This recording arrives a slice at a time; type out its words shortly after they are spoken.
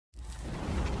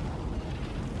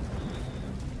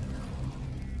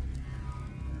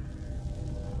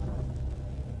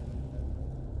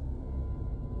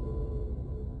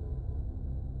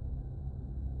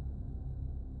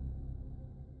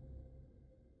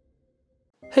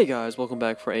Hey guys, welcome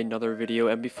back for another video,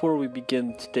 and before we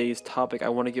begin today's topic, I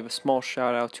want to give a small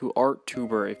shout out to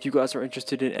ArtTuber. If you guys are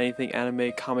interested in anything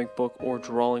anime, comic book, or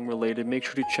drawing related, make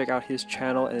sure to check out his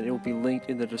channel and it will be linked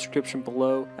in the description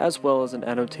below, as well as an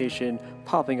annotation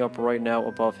popping up right now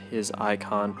above his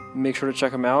icon. Make sure to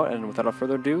check him out, and without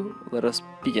further ado, let us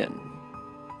begin.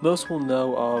 Most will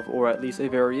know of, or at least a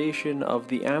variation of,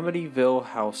 the Amityville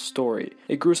house story,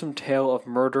 a gruesome tale of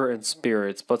murder and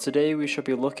spirits, but today we shall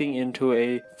be looking into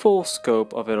a full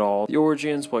scope of it all, the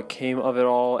origins, what came of it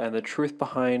all, and the truth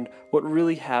behind what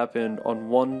really happened on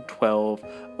 112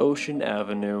 Ocean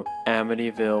Avenue,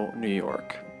 Amityville, New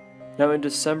York. Now, in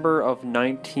December of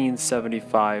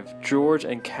 1975, George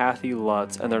and Kathy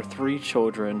Lutz and their 3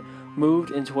 children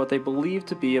moved into what they believed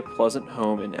to be a pleasant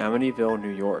home in Amityville,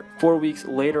 New York. 4 weeks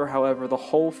later, however, the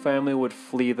whole family would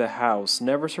flee the house,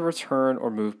 never to return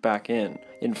or move back in.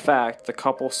 In fact, the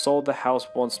couple sold the house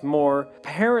once more.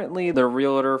 Apparently, the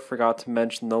realtor forgot to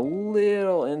mention the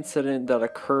little incident that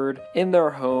occurred in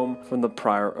their home from the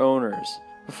prior owners.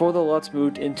 Before the Lutz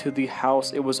moved into the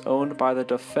house, it was owned by the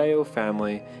DeFeo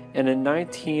family, and in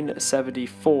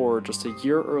 1974, just a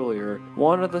year earlier,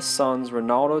 one of the sons,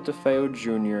 Ronaldo DeFeo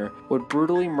Jr., would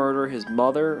brutally murder his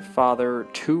mother, father,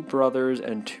 2 brothers,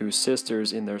 and 2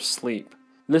 sisters in their sleep.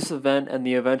 This event and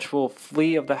the eventual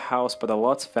flee of the house by the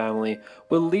Lutz family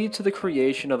would lead to the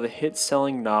creation of the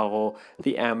hit-selling novel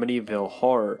The Amityville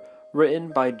Horror, written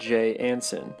by Jay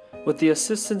Anson. With the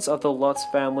assistance of the Lutz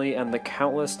family and the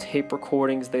countless tape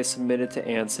recordings they submitted to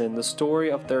Anson, the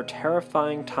story of their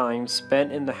terrifying time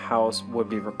spent in the house would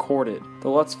be recorded. The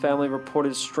Lutz family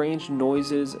reported strange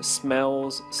noises,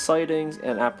 smells, sightings,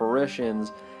 and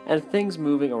apparitions, and things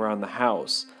moving around the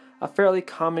house. A fairly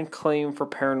common claim for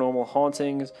paranormal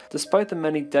hauntings. Despite the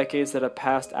many decades that had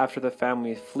passed after the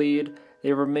family fled,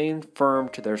 they remained firm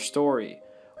to their story,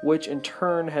 which in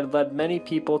turn had led many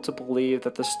people to believe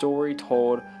that the story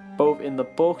told both in the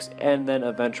books and then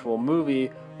eventual movie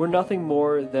were nothing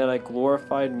more than a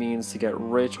glorified means to get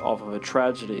rich off of a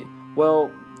tragedy.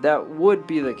 Well, that would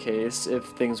be the case if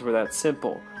things were that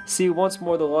simple. See, once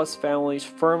more the Lutz family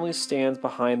firmly stands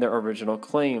behind their original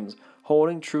claims,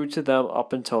 holding true to them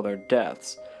up until their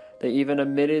deaths. They even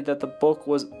admitted that the book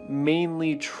was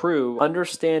mainly true,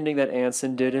 understanding that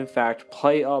Anson did in fact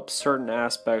play up certain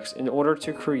aspects in order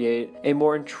to create a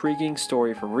more intriguing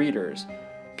story for readers.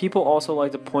 People also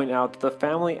like to point out that the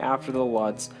family after the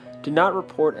Lutz did not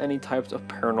report any types of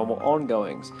paranormal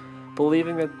ongoings,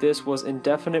 believing that this was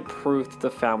indefinite proof that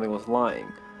the family was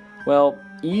lying. Well,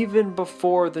 even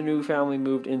before the new family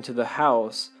moved into the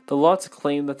house, the Lutz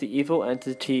claimed that the evil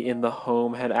entity in the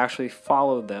home had actually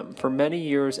followed them for many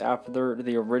years after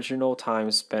the original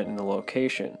time spent in the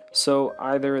location. So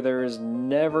either there has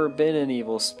never been an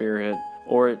evil spirit,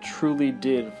 or it truly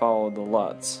did follow the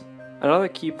Lutz. Another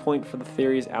key point for the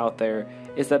theories out there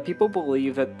is that people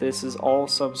believe that this is all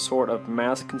some sort of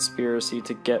mass conspiracy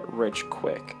to get rich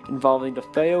quick, involving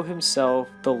DeFeo himself,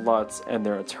 the Lutz, and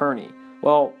their attorney.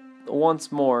 Well,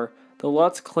 once more, the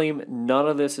Lutz claim none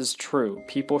of this is true.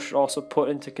 People should also put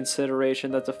into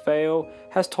consideration that DeFeo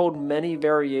has told many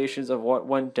variations of what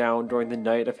went down during the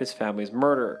night of his family's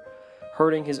murder,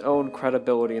 hurting his own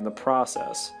credibility in the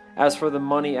process. As for the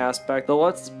money aspect, the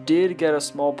Lutz did get a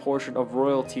small portion of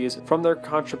royalties from their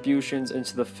contributions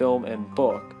into the film and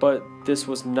book, but this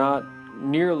was not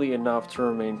nearly enough to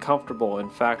remain comfortable. In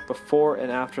fact, before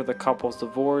and after the couple's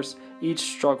divorce, each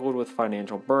struggled with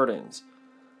financial burdens.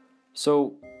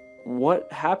 So,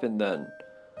 what happened then?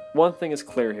 One thing is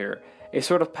clear here, a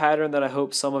sort of pattern that I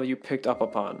hope some of you picked up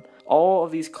upon. All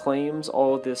of these claims,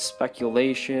 all of this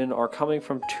speculation are coming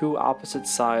from 2 opposite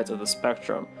sides of the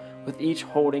spectrum, with each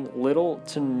holding little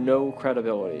to no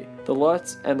credibility. The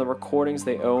Lutz and the recordings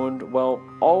they owned, well,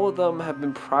 all of them have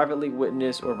been privately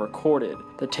witnessed or recorded.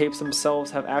 The tapes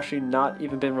themselves have actually not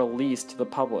even been released to the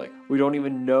public. We don't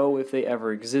even know if they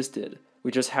ever existed. We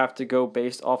just have to go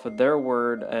based off of their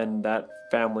word and that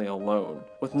family alone,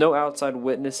 with no outside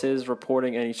witnesses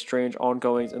reporting any strange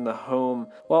ongoings in the home,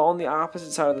 while on the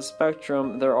opposite side of the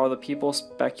spectrum, there are the people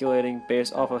speculating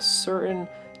based off of certain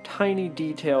tiny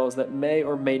details that may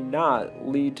or may not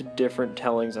lead to different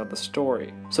tellings of the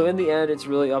story. So in the end, it's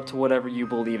really up to whatever you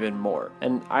believe in more,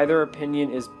 and either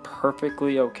opinion is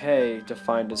perfectly okay to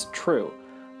find as true.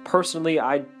 Personally,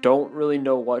 I don't really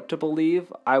know what to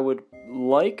believe. I would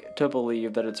like to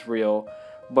believe that it's real,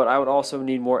 but I would also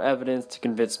need more evidence to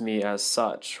convince me as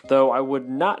such. Though I would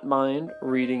not mind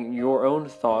reading your own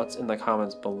thoughts in the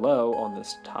comments below on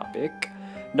this topic.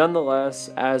 Nonetheless,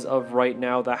 as of right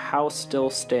now, the house still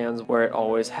stands where it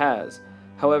always has.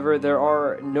 However, there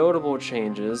are notable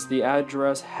changes. The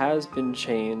address has been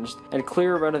changed, and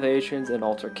clear renovations and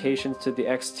altercations to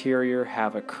the exterior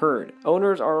have occurred.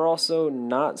 Owners are also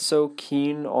not so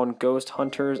keen on ghost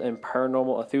hunters and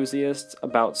paranormal enthusiasts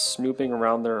about snooping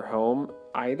around their home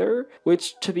either,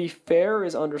 which, to be fair,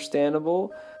 is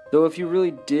understandable. Though if you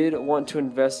really did want to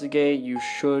investigate, you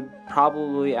should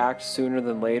probably act sooner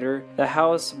than later. The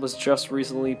house was just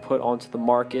recently put onto the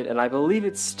market, and I believe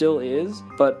it still is,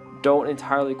 but don't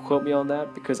entirely quote me on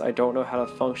that because I don't know how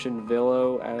to function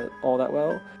Villo all that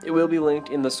well. It will be linked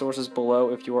in the sources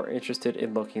below if you are interested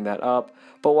in looking that up.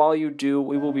 But while you do,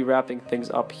 we will be wrapping things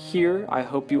up here. I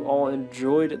hope you all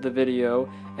enjoyed the video,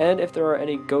 and if there are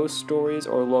any ghost stories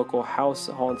or local house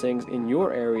hauntings in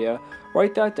your area,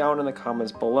 write that down in the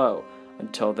comments below.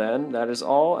 Until then, that is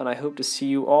all, and I hope to see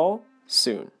you all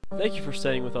soon. Thank you for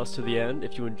staying with us to the end.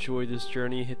 If you enjoyed this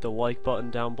journey, hit the like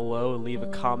button down below and leave a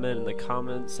comment in the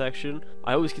comment section.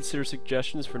 I always consider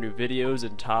suggestions for new videos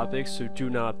and topics, so do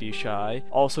not be shy.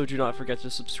 Also, do not forget to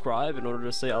subscribe in order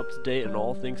to stay up to date on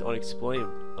all things unexplained.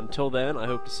 Until then, I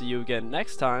hope to see you again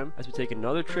next time as we take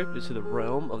another trip into the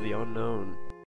realm of the unknown.